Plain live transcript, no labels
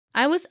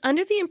I was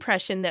under the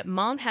impression that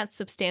Mom had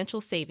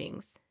substantial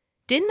savings.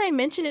 Didn't I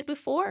mention it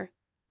before?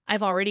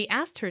 I've already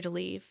asked her to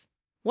leave.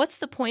 What's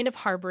the point of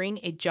harboring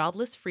a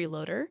jobless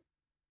freeloader?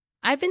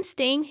 I've been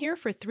staying here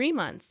for 3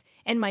 months,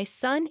 and my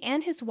son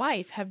and his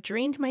wife have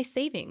drained my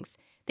savings.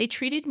 They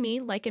treated me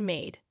like a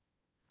maid.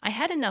 I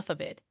had enough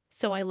of it,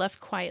 so I left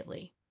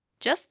quietly.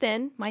 Just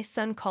then, my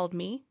son called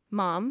me.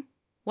 Mom,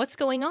 what's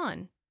going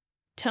on?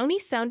 Tony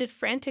sounded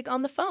frantic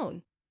on the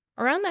phone.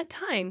 Around that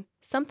time,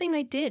 something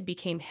I did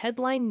became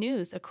headline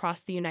news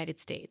across the United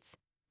States.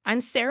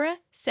 I'm Sarah,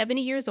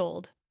 70 years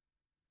old.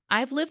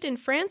 I've lived in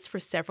France for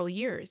several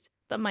years,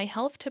 but my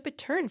health took a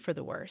turn for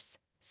the worse.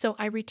 So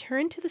I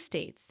returned to the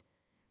States.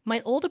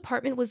 My old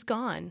apartment was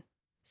gone.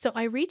 So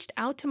I reached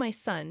out to my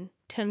son,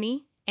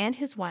 Tony, and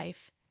his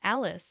wife,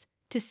 Alice,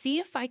 to see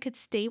if I could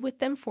stay with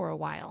them for a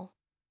while.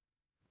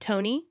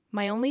 Tony,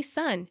 my only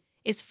son,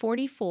 is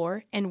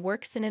 44 and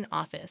works in an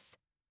office.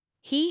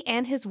 He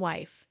and his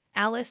wife,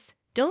 Alice,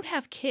 don't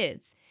have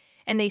kids,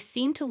 and they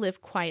seem to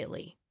live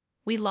quietly.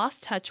 We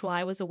lost touch while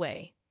I was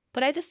away,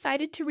 but I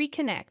decided to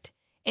reconnect,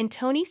 and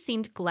Tony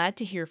seemed glad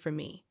to hear from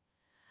me.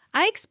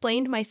 I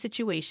explained my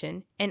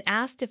situation and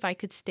asked if I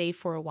could stay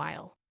for a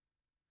while.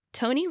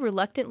 Tony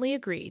reluctantly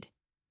agreed.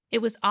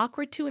 It was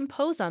awkward to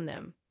impose on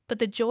them, but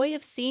the joy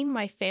of seeing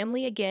my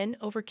family again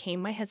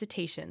overcame my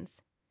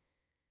hesitations.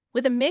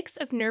 With a mix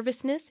of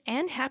nervousness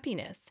and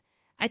happiness,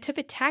 I took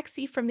a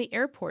taxi from the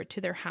airport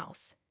to their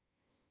house.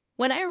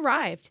 When I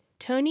arrived,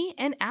 Tony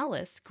and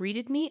Alice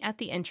greeted me at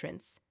the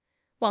entrance.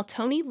 While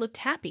Tony looked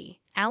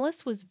happy,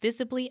 Alice was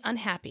visibly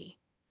unhappy.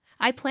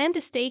 I planned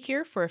to stay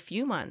here for a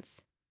few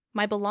months.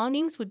 My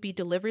belongings would be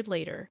delivered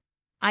later.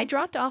 I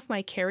dropped off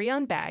my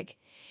carry-on bag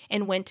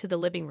and went to the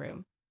living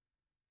room.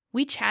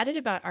 We chatted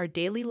about our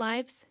daily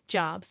lives,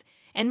 jobs,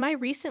 and my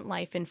recent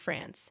life in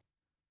France.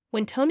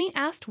 When Tony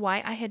asked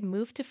why I had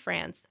moved to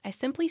France, I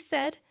simply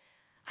said,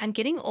 I'm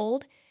getting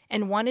old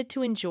and wanted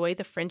to enjoy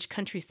the French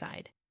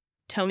countryside.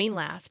 Tony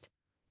laughed,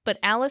 but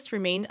Alice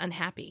remained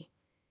unhappy.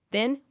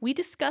 Then we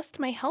discussed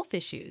my health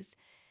issues.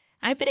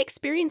 I've been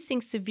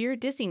experiencing severe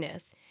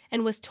dizziness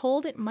and was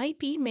told it might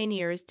be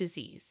Meniere's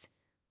disease.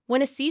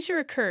 When a seizure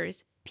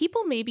occurs,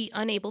 people may be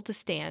unable to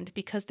stand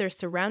because their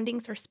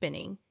surroundings are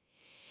spinning,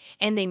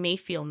 and they may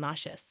feel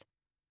nauseous.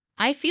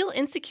 I feel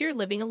insecure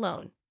living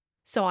alone,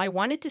 so I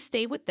wanted to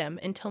stay with them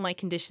until my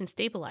condition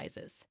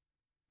stabilizes.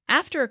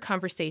 After a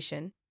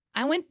conversation,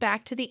 I went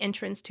back to the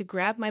entrance to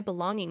grab my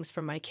belongings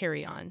from my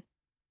carry-on.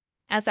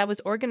 As I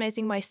was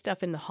organizing my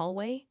stuff in the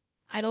hallway,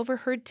 I'd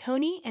overheard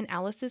Tony and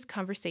Alice's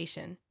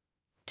conversation.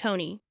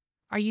 Tony,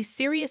 are you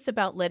serious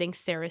about letting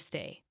Sarah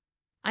stay?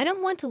 I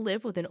don't want to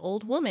live with an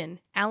old woman,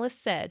 Alice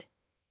said.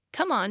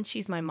 Come on,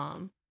 she's my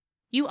mom.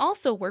 You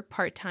also work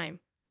part-time,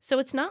 so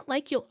it's not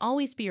like you'll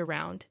always be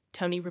around,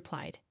 Tony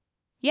replied.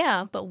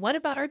 Yeah, but what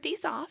about our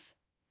days off?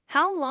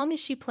 How long is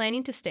she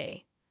planning to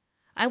stay?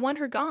 I want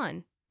her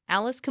gone,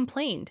 Alice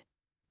complained.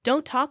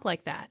 Don't talk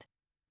like that.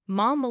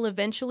 Mom will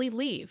eventually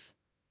leave.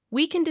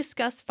 We can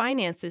discuss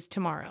finances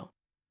tomorrow.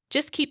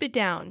 Just keep it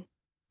down.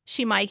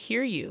 She might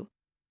hear you,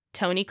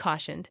 Tony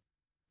cautioned.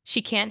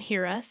 She can't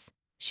hear us.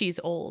 She's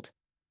old.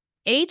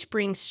 Age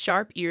brings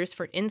sharp ears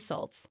for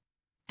insults,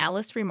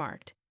 Alice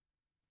remarked.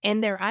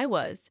 And there I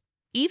was,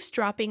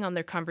 eavesdropping on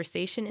their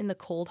conversation in the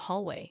cold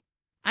hallway.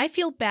 I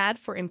feel bad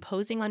for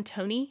imposing on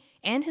Tony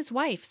and his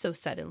wife so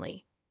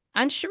suddenly.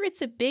 I'm sure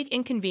it's a big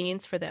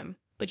inconvenience for them,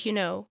 but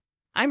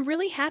I'm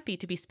really happy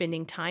to be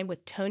spending time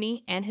with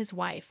Tony and his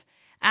wife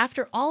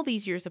after all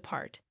these years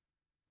apart.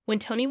 When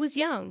Tony was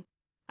young,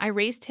 I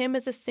raised him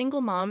as a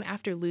single mom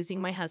after losing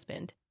my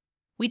husband.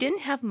 We didn't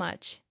have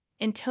much,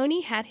 and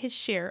Tony had his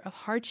share of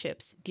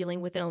hardships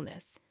dealing with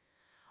illness.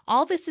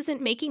 All this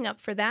isn't making up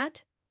for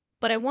that,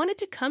 but I wanted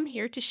to come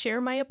here to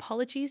share my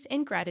apologies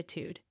and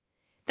gratitude.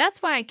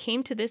 That's why I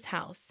came to this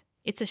house.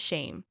 It's a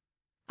shame.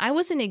 I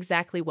wasn't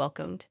exactly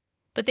welcomed,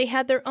 but they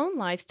had their own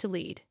lives to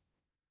lead.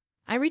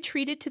 I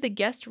retreated to the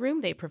guest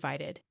room they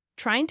provided,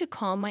 trying to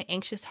calm my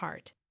anxious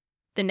heart.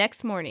 The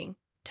next morning,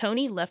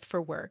 Tony left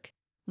for work,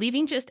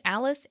 leaving just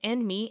Alice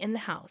and me in the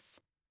house.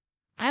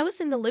 I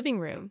was in the living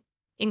room,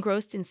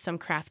 engrossed in some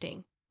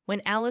crafting,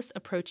 when Alice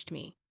approached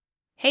me.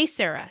 Hey,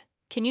 Sarah,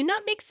 can you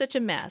not make such a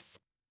mess?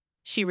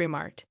 She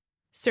remarked,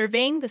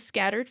 surveying the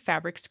scattered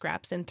fabric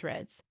scraps and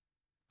threads.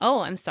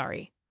 Oh, I'm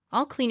sorry.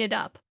 I'll clean it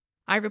up,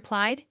 I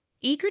replied,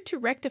 eager to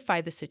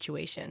rectify the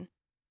situation.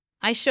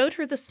 I showed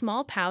her the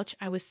small pouch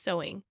I was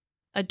sewing,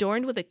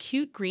 adorned with a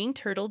cute green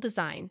turtle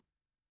design.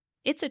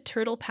 It's a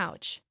turtle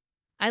pouch.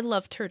 I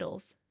love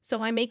turtles,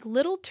 so I make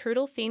little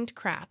turtle-themed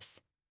crafts.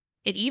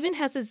 It even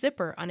has a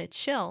zipper on its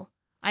shell,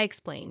 I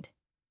explained.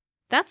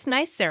 That's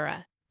nice,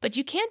 Sarah, but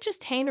you can't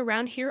just hang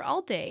around here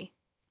all day,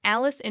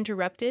 Alice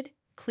interrupted,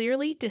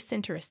 clearly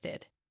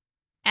disinterested.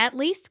 At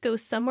least go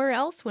somewhere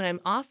else when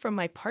I'm off from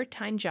my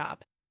part-time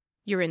job.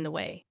 You're in the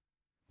way.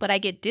 But I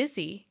get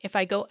dizzy if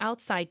I go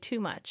outside too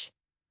much.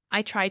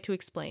 I tried to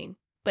explain,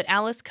 but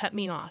Alice cut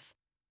me off.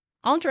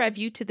 I'll drive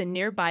you to the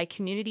nearby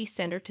community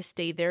center to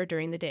stay there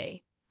during the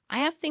day. I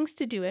have things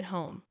to do at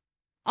home.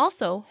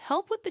 Also,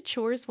 help with the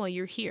chores while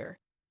you're here.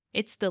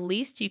 It's the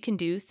least you can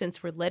do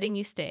since we're letting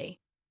you stay.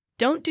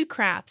 Don't do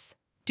crafts.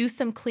 Do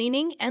some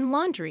cleaning and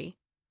laundry,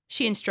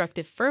 she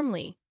instructed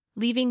firmly,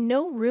 leaving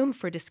no room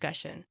for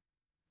discussion.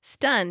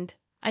 Stunned,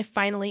 I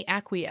finally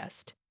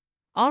acquiesced.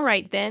 All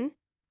right then,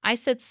 I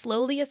said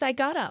slowly as I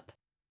got up.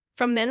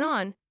 From then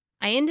on,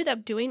 I ended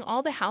up doing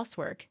all the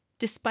housework,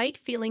 despite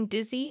feeling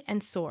dizzy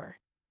and sore.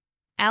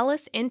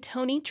 Alice and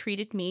Tony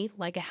treated me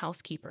like a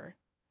housekeeper.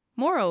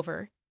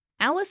 Moreover,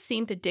 Alice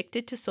seemed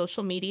addicted to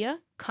social media,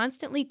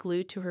 constantly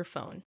glued to her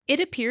phone. It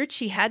appeared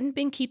she hadn't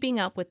been keeping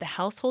up with the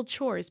household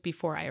chores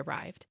before I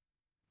arrived.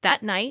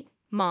 That night,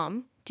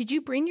 Mom, did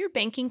you bring your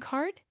banking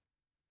card?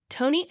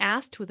 Tony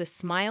asked with a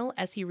smile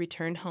as he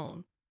returned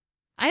home.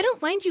 I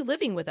don't mind you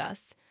living with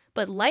us,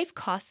 but life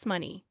costs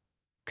money.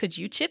 Could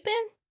you chip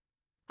in?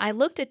 I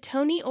looked at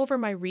Tony over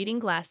my reading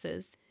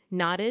glasses,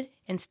 nodded,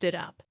 and stood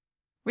up.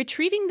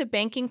 Retrieving the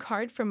banking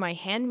card from my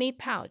handmade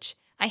pouch,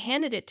 I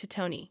handed it to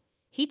Tony.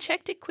 He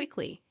checked it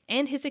quickly,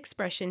 and his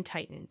expression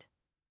tightened.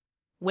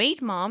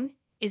 Wait, Mom,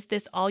 is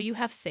this all you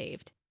have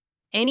saved?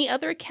 Any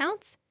other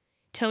accounts?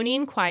 Tony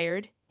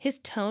inquired, his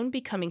tone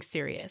becoming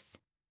serious.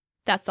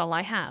 That's all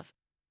I have.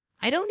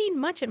 I don't need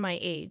much at my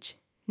age.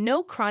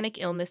 No chronic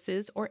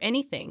illnesses or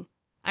anything,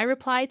 I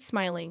replied,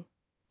 smiling.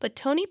 But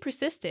Tony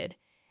persisted,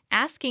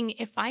 asking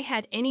if I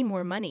had any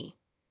more money.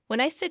 When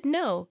I said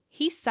no,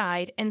 he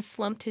sighed and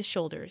slumped his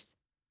shoulders.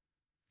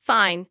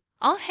 Fine,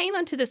 I'll hang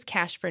on to this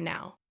cash for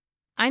now.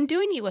 I'm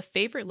doing you a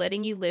favor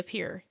letting you live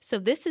here, so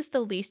this is the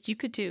least you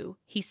could do,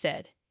 he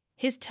said,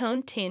 his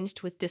tone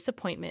tinged with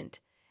disappointment,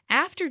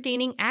 after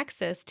gaining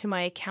access to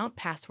my account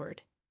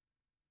password.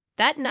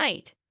 That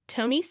night,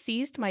 Tony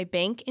seized my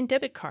bank and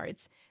debit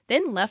cards,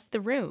 then left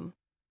the room.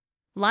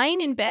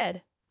 Lying in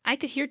bed, I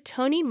could hear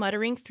Tony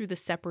muttering through the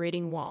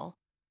separating wall.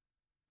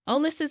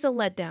 Oh, this is a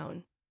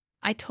letdown.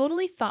 I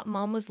totally thought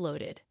Mom was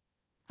loaded.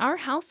 Our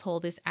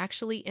household is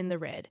actually in the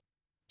red.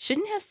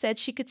 Shouldn't have said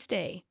she could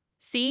stay.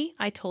 See,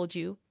 I told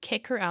you,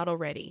 kick her out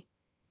already.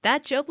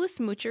 That jobless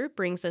moocher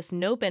brings us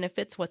no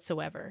benefits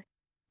whatsoever.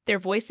 Their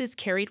voices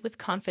carried with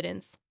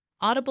confidence,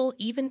 audible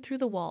even through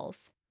the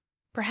walls.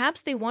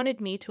 Perhaps they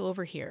wanted me to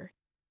overhear.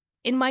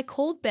 In my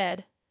cold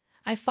bed,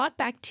 I fought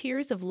back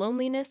tears of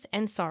loneliness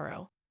and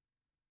sorrow.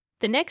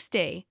 The next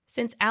day,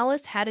 since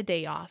Alice had a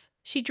day off,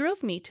 she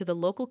drove me to the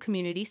local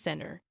community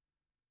center.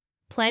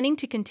 Planning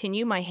to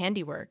continue my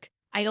handiwork,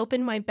 I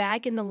opened my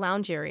bag in the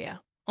lounge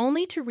area,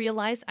 only to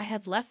realize I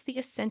had left the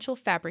essential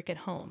fabric at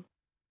home.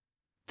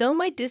 Though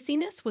my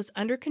dizziness was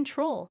under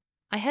control,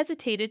 I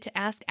hesitated to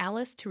ask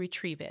Alice to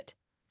retrieve it.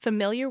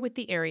 Familiar with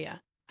the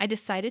area, I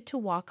decided to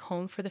walk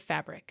home for the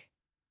fabric.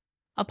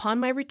 Upon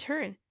my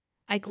return,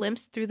 I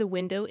glimpsed through the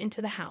window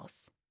into the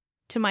house.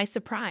 To my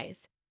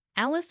surprise,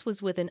 Alice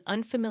was with an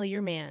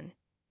unfamiliar man.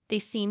 They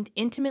seemed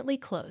intimately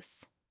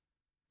close.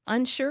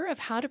 Unsure of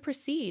how to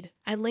proceed,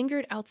 I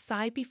lingered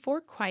outside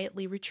before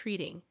quietly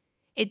retreating.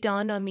 It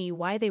dawned on me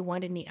why they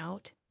wanted me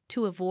out,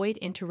 to avoid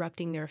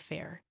interrupting their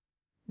affair.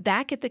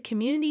 Back at the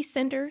community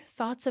center,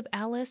 thoughts of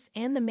Alice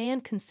and the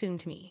man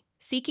consumed me.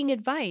 Seeking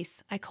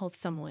advice, I called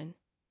someone.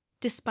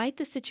 Despite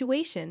the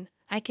situation,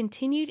 I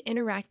continued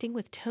interacting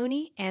with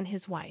Tony and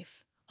his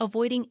wife,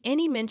 avoiding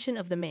any mention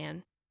of the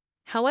man.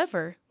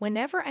 However,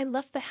 whenever I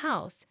left the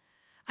house,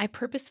 I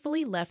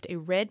purposefully left a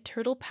red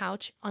turtle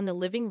pouch on the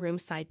living room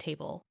side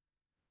table.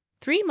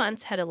 3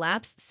 months had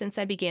elapsed since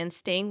I began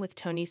staying with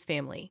Tony's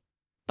family.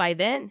 By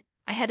then,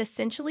 I had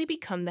essentially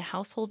become the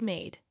household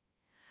maid.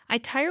 I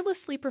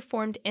tirelessly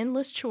performed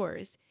endless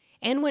chores,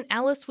 and when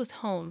Alice was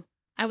home,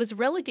 I was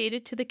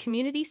relegated to the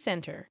community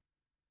center.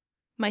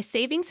 My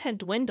savings had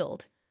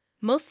dwindled,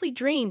 mostly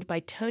drained by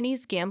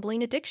Tony's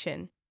gambling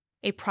addiction,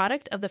 a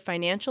product of the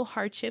financial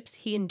hardships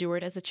he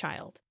endured as a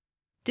child.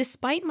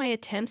 Despite my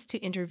attempts to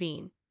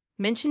intervene,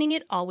 mentioning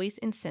it always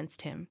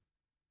incensed him.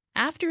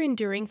 After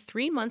enduring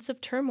 3 months of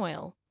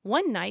turmoil,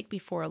 one night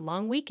before a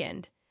long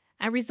weekend,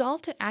 I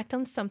resolved to act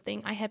on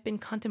something I had been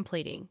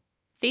contemplating.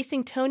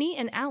 Facing Tony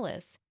and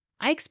Alice,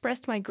 I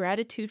expressed my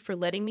gratitude for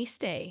letting me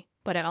stay,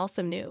 but I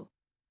also knew.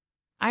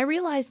 I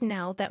realize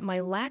now that my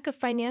lack of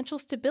financial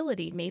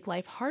stability made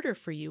life harder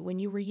for you when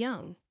you were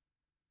young.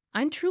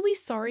 I'm truly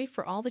sorry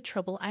for all the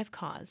trouble I've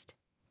caused.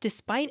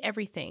 Despite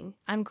everything,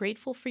 I'm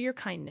grateful for your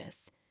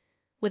kindness.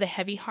 With a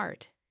heavy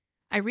heart,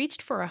 I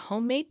reached for a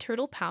homemade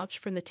turtle pouch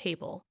from the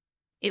table.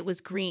 It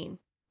was green,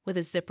 with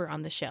a zipper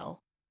on the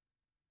shell.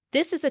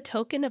 This is a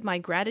token of my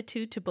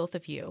gratitude to both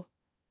of you.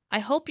 I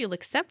hope you'll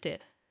accept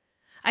it,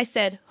 I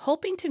said,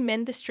 hoping to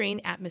mend the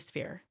strained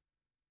atmosphere.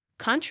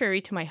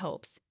 Contrary to my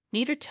hopes,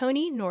 neither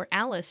Tony nor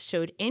Alice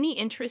showed any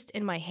interest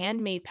in my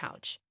handmade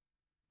pouch.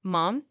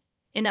 Mom,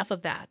 enough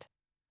of that.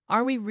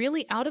 Are we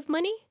really out of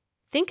money?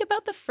 Think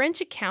about the French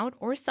account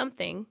or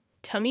something,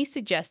 Tony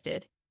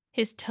suggested,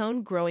 his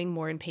tone growing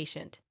more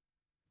impatient.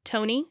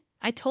 Tony,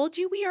 I told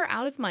you we are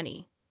out of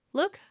money.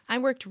 Look, I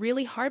worked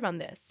really hard on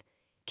this.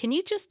 Can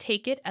you just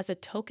take it as a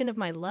token of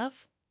my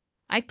love?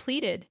 I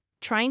pleaded,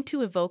 trying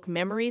to evoke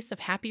memories of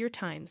happier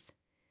times.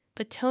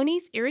 But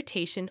Tony's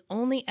irritation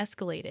only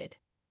escalated.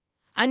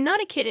 I'm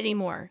not a kid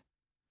anymore.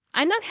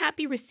 "I'm not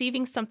happy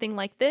receiving something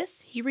like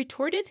this," he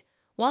retorted,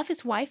 while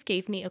his wife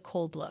gave me a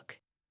cold look.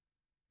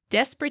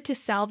 Desperate to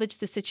salvage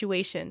the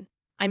situation,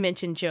 I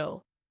mentioned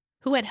Joe,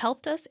 who had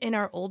helped us in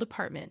our old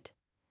apartment.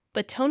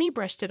 But Tony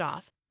brushed it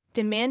off,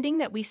 demanding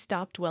that we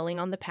stop dwelling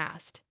on the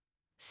past.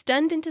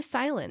 Stunned into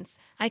silence,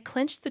 I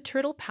clenched the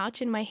turtle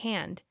pouch in my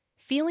hand,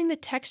 feeling the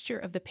texture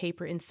of the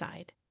paper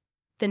inside.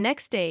 The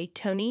next day,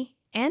 Tony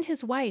and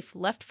his wife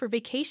left for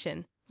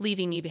vacation,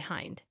 leaving me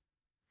behind.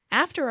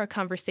 After our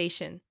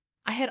conversation,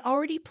 I had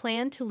already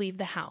planned to leave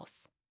the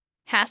house.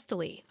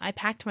 Hastily, I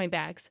packed my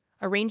bags,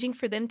 arranging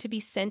for them to be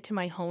sent to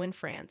my home in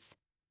France.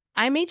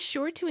 I made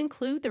sure to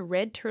include the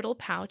red turtle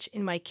pouch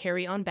in my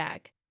carry-on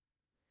bag.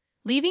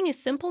 Leaving a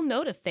simple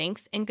note of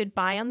thanks and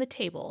goodbye on the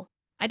table,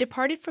 I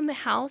departed from the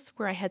house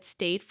where I had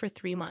stayed for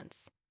 3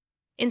 months.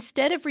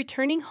 Instead of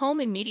returning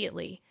home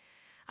immediately,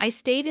 I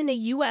stayed in a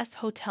U.S.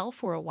 hotel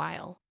for a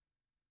while.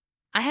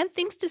 I had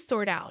things to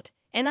sort out,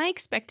 and I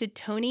expected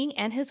Tony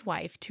and his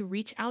wife to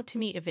reach out to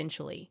me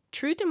eventually.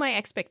 True to my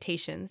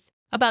expectations,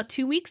 about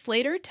 2 weeks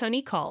later,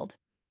 Tony called.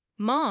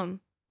 "Mom,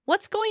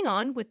 what's going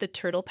on with the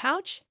turtle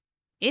pouch?"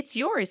 "It's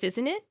yours,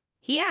 isn't it?"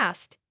 he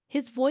asked,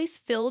 his voice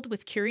filled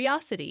with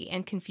curiosity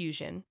and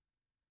confusion.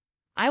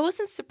 I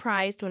wasn't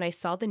surprised when I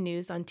saw the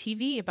news on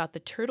TV about the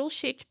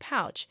turtle-shaped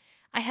pouch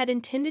I had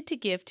intended to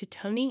give to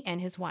Tony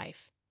and his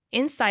wife.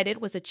 Inside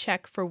it was a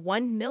check for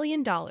 $1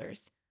 million,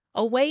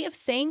 a way of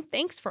saying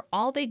thanks for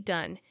all they'd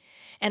done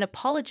and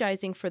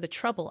apologizing for the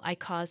trouble I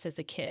caused as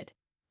a kid.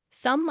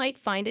 Some might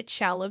find it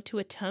shallow to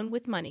atone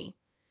with money,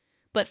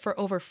 but for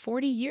over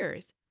 40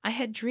 years, I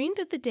had dreamed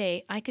of the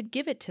day I could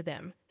give it to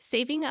them,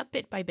 saving up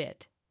bit by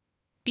bit.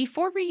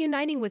 Before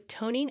reuniting with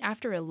Tony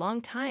after a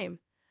long time,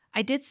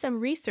 I did some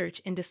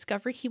research and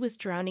discovered he was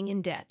drowning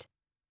in debt.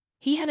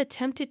 He had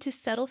attempted to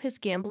settle his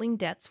gambling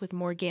debts with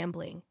more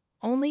gambling,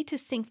 only to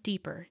sink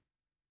deeper.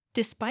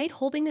 Despite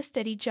holding a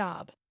steady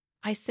job,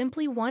 I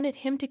simply wanted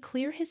him to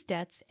clear his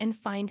debts and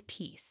find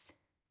peace.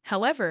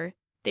 However,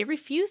 they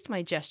refused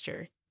my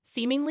gesture,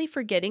 seemingly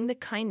forgetting the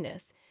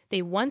kindness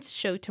they once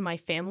showed to my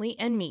family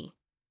and me.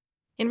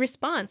 In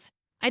response,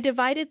 I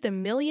divided the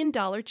 $1 million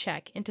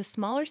check into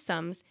smaller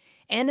sums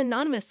and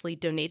anonymously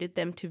donated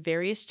them to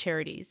various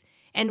charities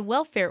and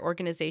welfare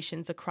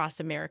organizations across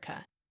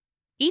America.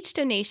 Each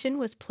donation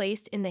was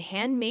placed in the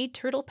handmade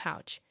turtle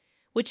pouch,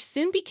 which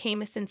soon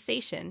became a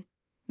sensation,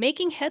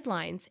 making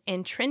headlines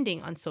and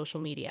trending on social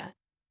media.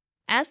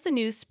 As the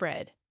news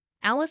spread,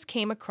 Alice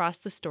came across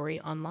the story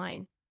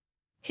online.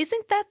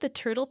 "Isn't that the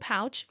turtle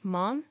pouch,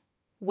 Mom?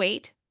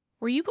 Wait,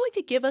 were you going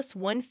to give us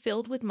one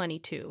filled with money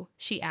too?"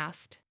 she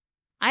asked.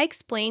 I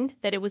explained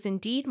that it was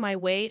indeed my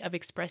way of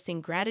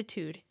expressing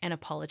gratitude and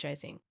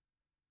apologizing.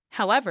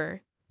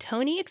 However,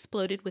 Tony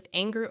exploded with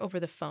anger over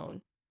the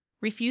phone,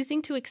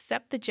 refusing to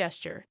accept the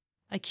gesture,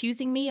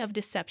 accusing me of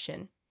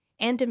deception,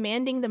 and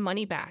demanding the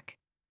money back.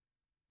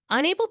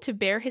 Unable to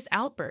bear his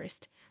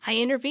outburst, I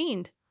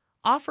intervened,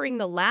 offering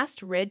the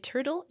last red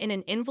turtle in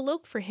an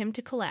envelope for him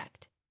to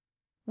collect.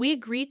 We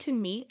agreed to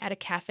meet at a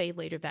cafe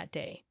later that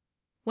day.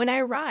 When I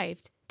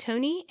arrived,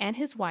 Tony and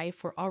his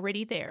wife were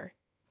already there,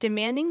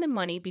 demanding the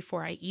money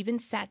before I even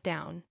sat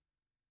down.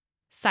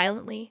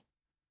 Silently,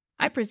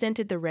 I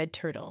presented the red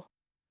turtle.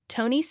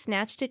 Tony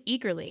snatched it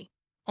eagerly,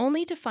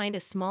 only to find a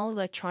small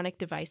electronic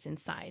device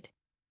inside.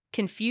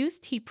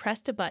 Confused, he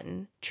pressed a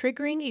button,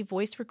 triggering a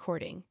voice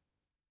recording.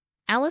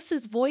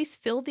 Alice's voice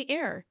filled the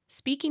air,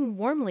 speaking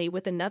warmly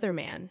with another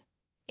man,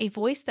 a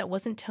voice that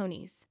wasn't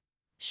Tony's.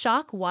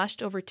 Shock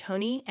washed over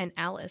Tony and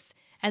Alice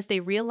as they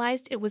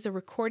realized it was a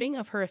recording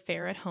of her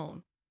affair at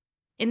home.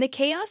 In the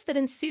chaos that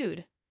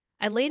ensued,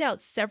 I laid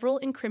out several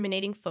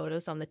incriminating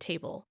photos on the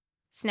table,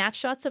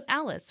 snapshots of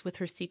Alice with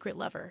her secret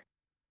lover.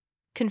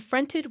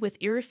 Confronted with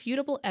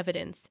irrefutable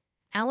evidence,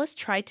 Alice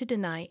tried to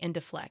deny and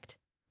deflect,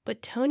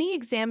 but Tony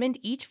examined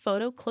each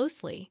photo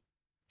closely.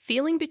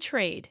 Feeling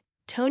betrayed,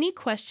 Tony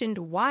questioned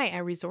why I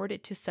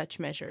resorted to such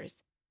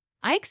measures.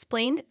 I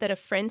explained that a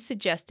friend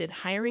suggested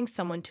hiring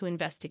someone to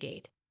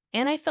investigate,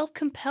 and I felt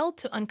compelled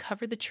to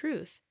uncover the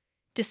truth.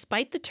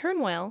 Despite the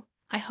turmoil,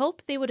 I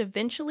hoped they would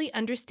eventually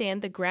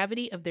understand the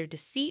gravity of their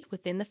deceit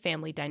within the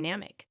family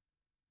dynamic.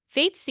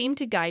 Fate seemed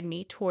to guide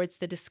me towards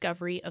the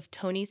discovery of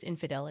Tony's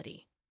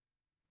infidelity.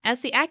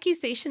 As the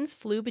accusations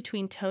flew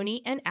between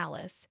Tony and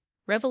Alice,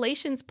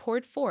 revelations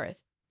poured forth,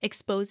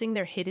 exposing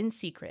their hidden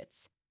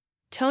secrets.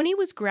 Tony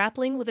was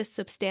grappling with a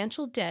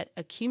substantial debt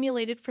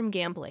accumulated from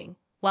gambling,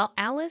 while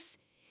Alice,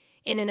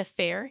 in an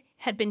affair,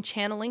 had been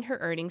channeling her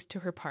earnings to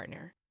her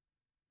partner.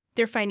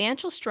 Their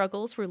financial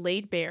struggles were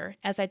laid bare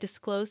as I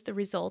disclosed the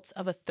results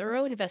of a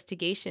thorough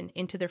investigation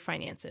into their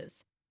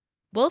finances.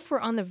 Both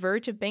were on the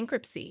verge of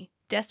bankruptcy,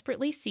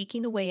 desperately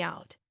seeking a way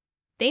out.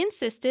 They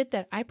insisted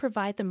that I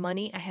provide the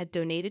money I had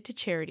donated to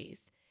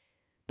charities,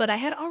 but I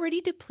had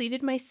already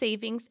depleted my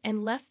savings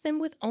and left them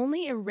with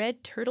only a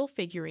red turtle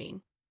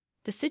figurine.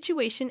 The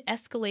situation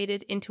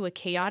escalated into a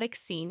chaotic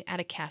scene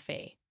at a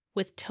cafe,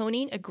 with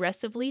Tony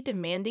aggressively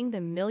demanding the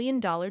 $1 million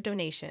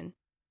donation.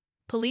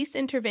 Police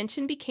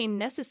intervention became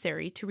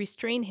necessary to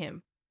restrain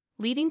him,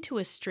 leading to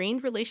a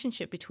strained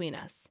relationship between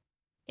us.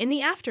 In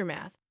the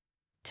aftermath,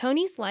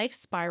 Tony's life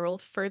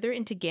spiraled further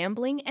into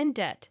gambling and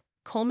debt,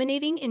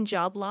 culminating in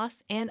job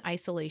loss and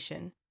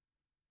isolation.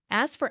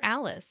 As for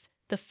Alice,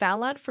 the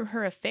fallout from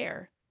her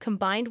affair,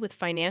 combined with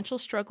financial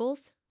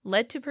struggles,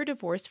 led to her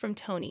divorce from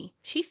Tony.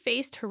 She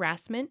faced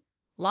harassment,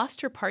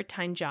 lost her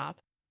part-time job,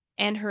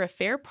 and her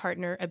affair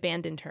partner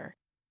abandoned her.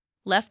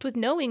 Left with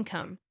no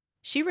income,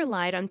 she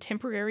relied on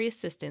temporary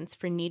assistance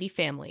for needy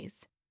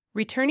families.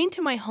 Returning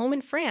to my home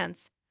in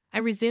France, I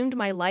resumed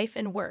my life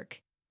and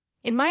work.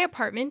 In my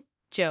apartment,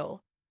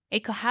 Joe, a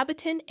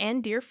cohabitant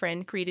and dear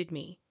friend, greeted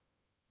me.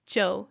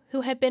 Joe,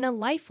 who had been a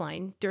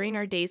lifeline during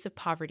our days of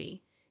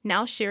poverty,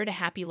 now shared a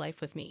happy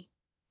life with me.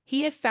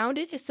 He had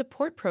founded a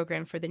support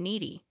program for the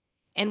needy,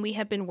 and we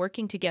have been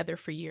working together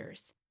for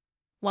years.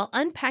 While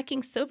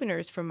unpacking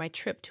souvenirs from my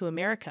trip to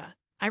America,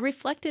 I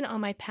reflected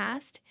on my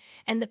past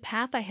and the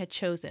path I had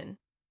chosen.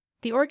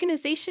 The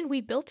organization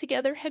we built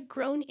together had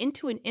grown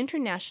into an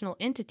international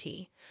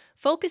entity,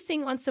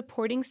 focusing on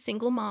supporting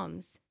single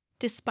moms.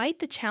 Despite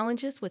the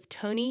challenges with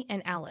Tony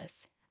and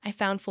Alice, I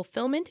found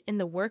fulfillment in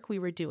the work we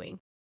were doing.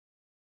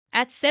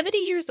 At 70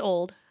 years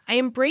old, I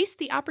embraced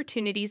the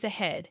opportunities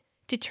ahead,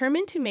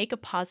 determined to make a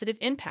positive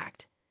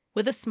impact.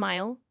 With a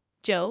smile,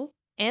 Joe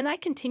and I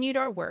continued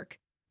our work,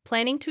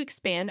 planning to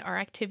expand our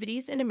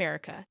activities in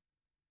America.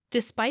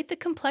 Despite the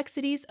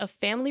complexities of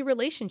family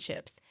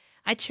relationships,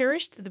 I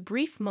cherished the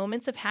brief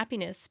moments of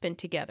happiness spent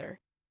together.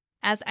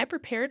 As I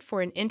prepared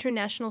for an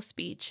international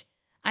speech,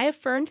 I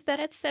affirmed that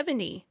at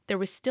 70, there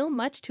was still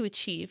much to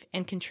achieve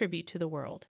and contribute to the world.